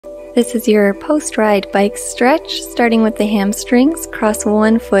This is your post-ride bike stretch, starting with the hamstrings. Cross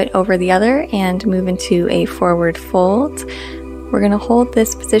one foot over the other and move into a forward fold. We're going to hold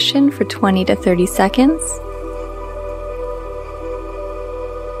this position for 20 to 30 seconds.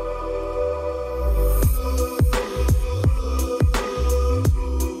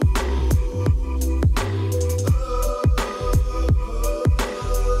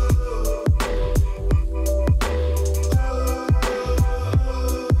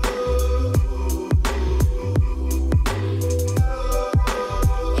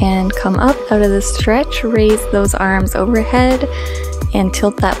 And come up out of the stretch, raise those arms overhead and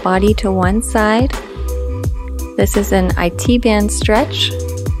tilt that body to one side. This is an IT band stretch,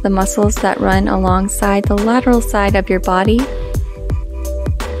 the muscles that run alongside the lateral side of your body.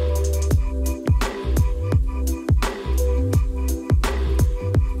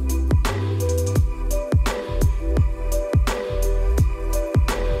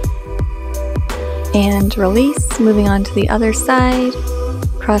 And release, moving on to the other side.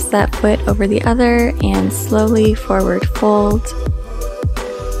 Cross that foot over the other and slowly forward fold.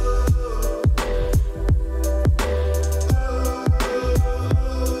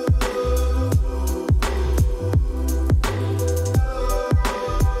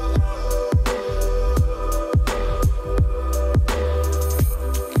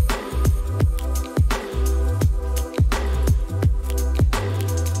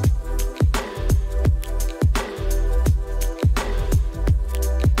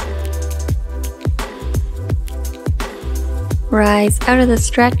 Rise out of the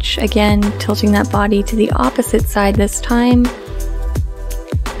stretch, again tilting that body to the opposite side this time.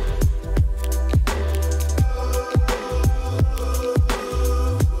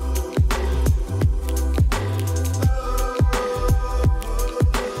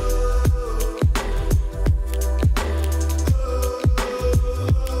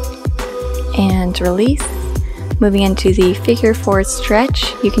 And release. Moving into the figure four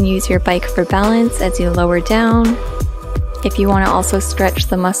stretch, you can use your bike for balance as you lower down. If you want to also stretch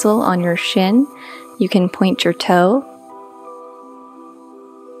the muscle on your shin, you can point your toe.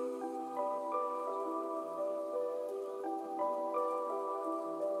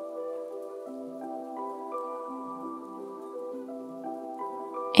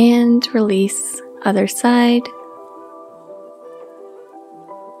 And release, other side.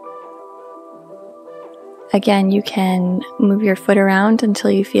 Again, you can move your foot around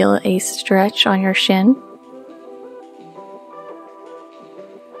until you feel a stretch on your shin.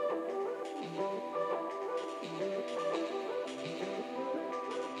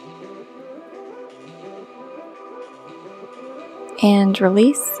 And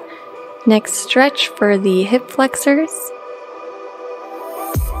release. Next stretch for the hip flexors.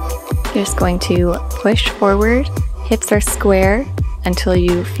 You're just going to push forward. Hips are square until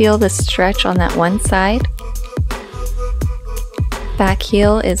you feel the stretch on that one side. Back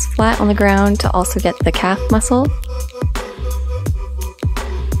heel is flat on the ground to also get the calf muscle.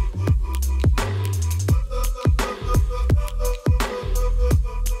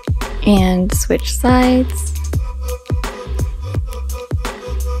 And switch sides.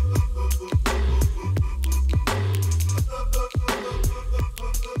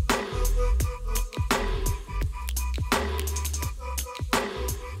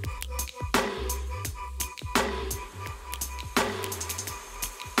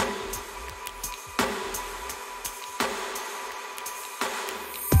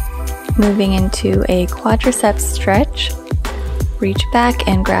 Moving into a quadriceps stretch, reach back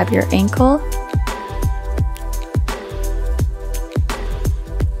and grab your ankle.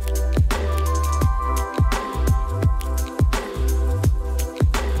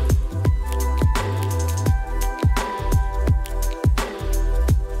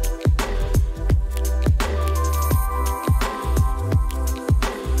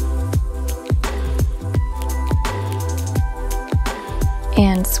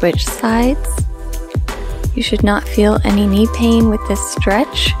 And switch sides. You should not feel any knee pain with this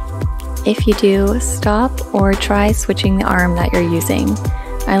stretch. If you do, stop or try switching the arm that you're using.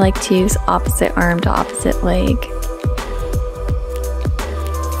 I like to use opposite arm to opposite leg.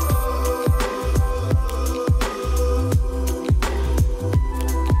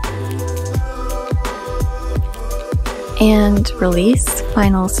 And release,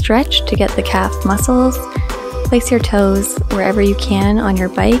 final stretch to get the calf muscles. Place your toes wherever you can on your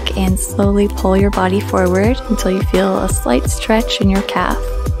bike and slowly pull your body forward until you feel a slight stretch in your calf.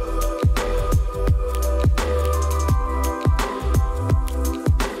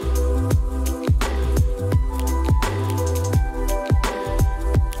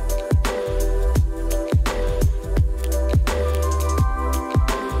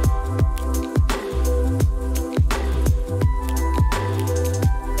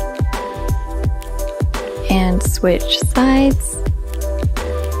 switch sides.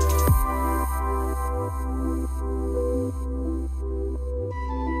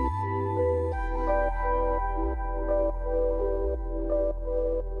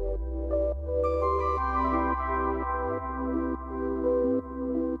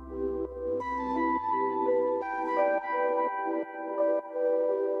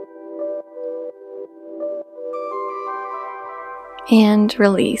 And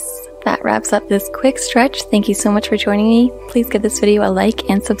release. That wraps up this quick stretch. Thank you so much for joining me. Please give this video a like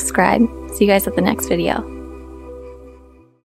and subscribe. See you guys at the next video.